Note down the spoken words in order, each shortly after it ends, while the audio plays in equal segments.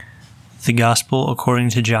The Gospel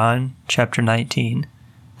according to John, chapter 19.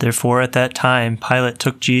 Therefore at that time Pilate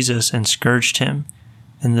took Jesus and scourged him,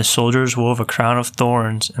 and the soldiers wove a crown of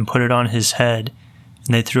thorns and put it on his head,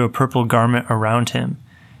 and they threw a purple garment around him.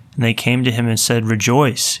 And they came to him and said,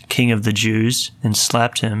 "Rejoice, King of the Jews," and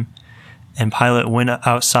slapped him. And Pilate went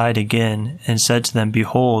outside again and said to them,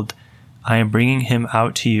 "Behold, I am bringing him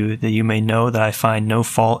out to you, that you may know that I find no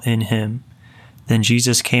fault in him." Then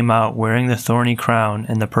Jesus came out wearing the thorny crown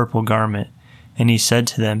and the purple garment, and he said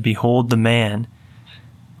to them, "Behold the man."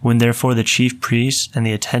 When therefore the chief priests and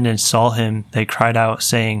the attendants saw him, they cried out,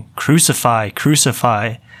 saying, "Crucify,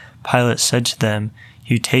 crucify." Pilate said to them,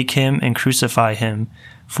 "You take him and crucify him,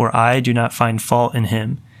 for I do not find fault in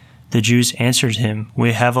him." The Jews answered him,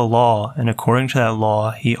 "We have a law, and according to that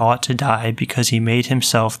law he ought to die, because he made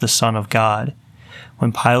himself the Son of God."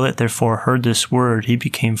 When Pilate therefore heard this word, he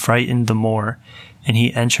became frightened the more, and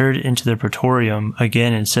he entered into the praetorium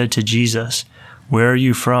again and said to Jesus, "Where are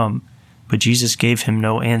you from?" But Jesus gave him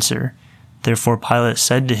no answer. Therefore Pilate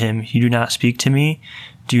said to him, "You do not speak to me?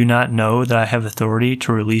 Do you not know that I have authority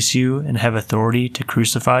to release you and have authority to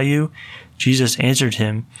crucify you?" Jesus answered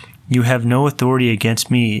him, "You have no authority against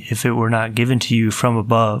me if it were not given to you from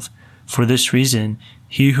above. For this reason,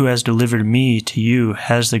 he who has delivered me to you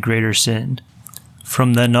has the greater sin."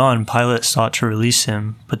 From then on, Pilate sought to release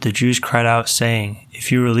him, but the Jews cried out, saying, "If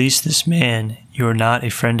you release this man, you are not a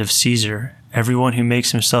friend of Caesar. Everyone who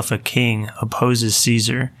makes himself a king opposes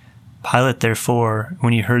Caesar." Pilate therefore,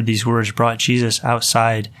 when he heard these words, brought Jesus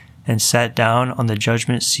outside and sat down on the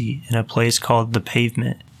judgment seat in a place called the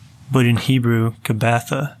Pavement, but in Hebrew,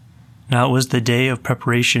 Gabbatha. Now it was the day of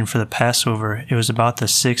preparation for the Passover. It was about the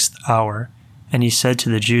 6th hour. And he said to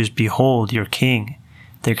the Jews, "Behold your king."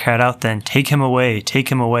 They cried out then, take him away,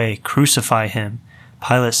 crucify him."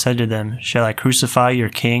 Pilate said to them, "Shall I crucify your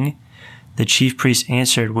king?" The chief priests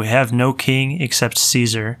answered, "We have no king except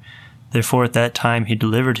Caesar." Therefore at that time he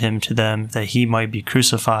delivered him to them, that he might be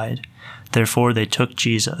crucified. Therefore they took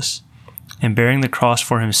Jesus. And bearing the cross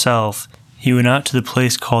for himself, he went out to the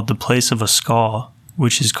place called the place of a skull,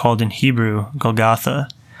 which is called in Hebrew Golgotha,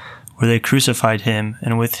 where they crucified him,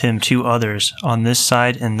 and with him 2 others, on this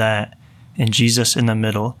side and that, and Jesus in the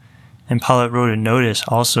middle. And Pilate wrote a notice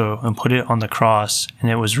also and put it on the cross, and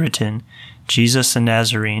it was written, "Jesus the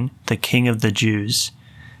Nazarene, the King of the Jews."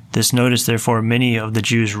 This notice therefore many of the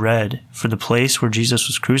Jews read, for the place where Jesus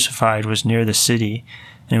was crucified was near the city,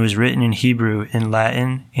 and it was written in Hebrew, in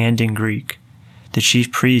Latin, and in Greek. The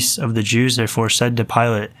chief priests of the Jews therefore said to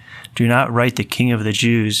Pilate, "Do not write the King of the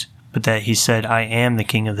Jews, but that he said, 'I am the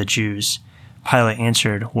King of the Jews.'" Pilate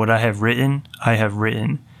answered, "What I have written, I have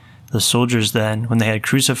written." The soldiers then, when they had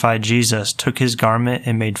crucified Jesus, took his garment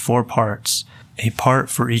and made 4 parts, a part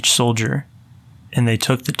for each soldier. And they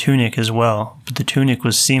took the tunic as well, but the tunic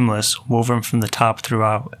was seamless, woven from the top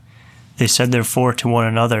throughout. They said therefore to one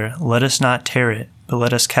another, "Let us not tear it, but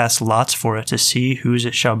let us cast lots for it to see whose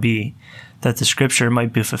it shall be, that the scripture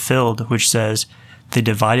might be fulfilled, which says, 'They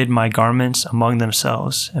divided my garments among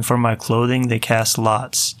themselves, and for my clothing they cast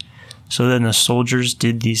lots.'" So then the soldiers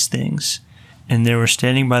did these things. And there were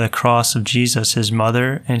standing by the cross of Jesus his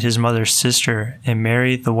mother and his mother's sister, and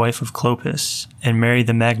Mary the wife of Clopas, and Mary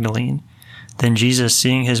the Magdalene. Then Jesus,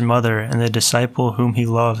 seeing his mother and the disciple whom he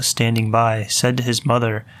loved standing by, said to his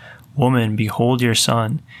mother, "Woman, behold your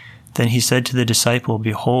son." Then he said to the disciple,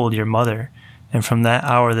 "Behold your mother." And from that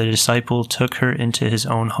hour the disciple took her into his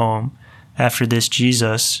own home. After this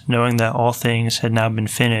Jesus, knowing that all things had now been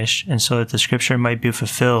finished, and so that the scripture might be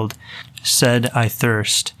fulfilled, said, "I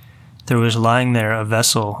thirst." There was lying there a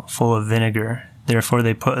vessel full of vinegar. Therefore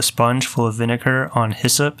they put a sponge full of vinegar on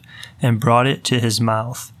hyssop and brought it to his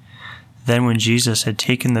mouth. Then when Jesus had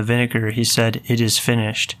taken the vinegar, he said, "It is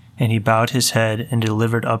finished," and he bowed his head and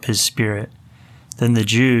delivered up his spirit. Then the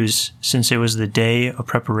Jews, since it was the day of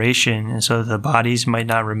preparation, and so that the bodies might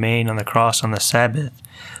not remain on the cross on the Sabbath,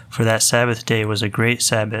 for that Sabbath day was a great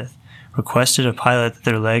Sabbath, requested of Pilate that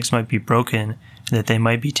their legs might be broken, and that they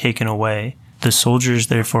might be taken away. The soldiers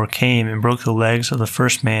therefore came and broke the legs of the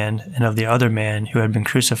first man and of the other man who had been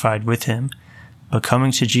crucified with him. But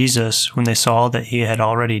coming to Jesus, when they saw that he had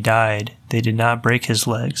already died, they did not break his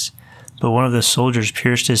legs. But one of the soldiers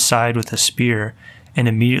pierced his side with a spear, and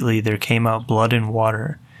immediately there came out blood and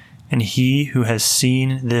water. And he who has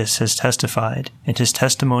seen this has testified, and his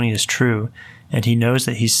testimony is true, and he knows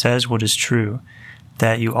that he says what is true,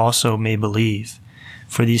 that you also may believe.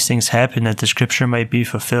 For these things happened that the scripture might be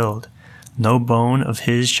fulfilled. No bone of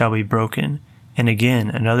his shall be broken. And again,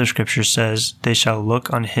 another scripture says, "They shall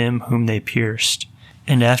look on him whom they pierced."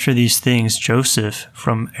 And after these things, Joseph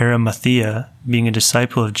from Arimathea, being a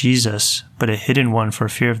disciple of Jesus, but a hidden one for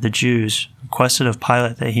fear of the Jews, requested of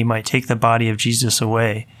Pilate that he might take the body of Jesus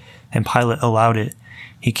away, and Pilate allowed it.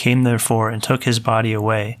 He came therefore and took his body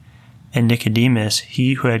away. And Nicodemus,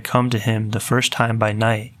 he who had come to him the first time by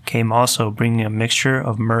night, came also, bringing a mixture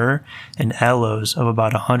of myrrh and aloes of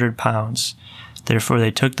about 100 pounds. Therefore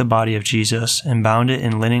they took the body of Jesus, and bound it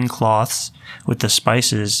in linen cloths with the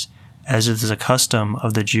spices, as it is a custom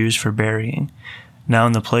of the Jews for burying. Now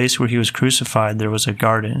in the place where he was crucified there was a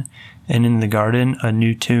garden, and in the garden a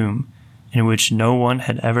new tomb, in which no one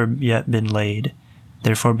had ever yet been laid.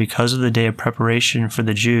 Therefore, because of the day of preparation for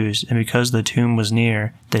the Jews, and because the tomb was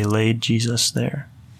near, they laid Jesus there.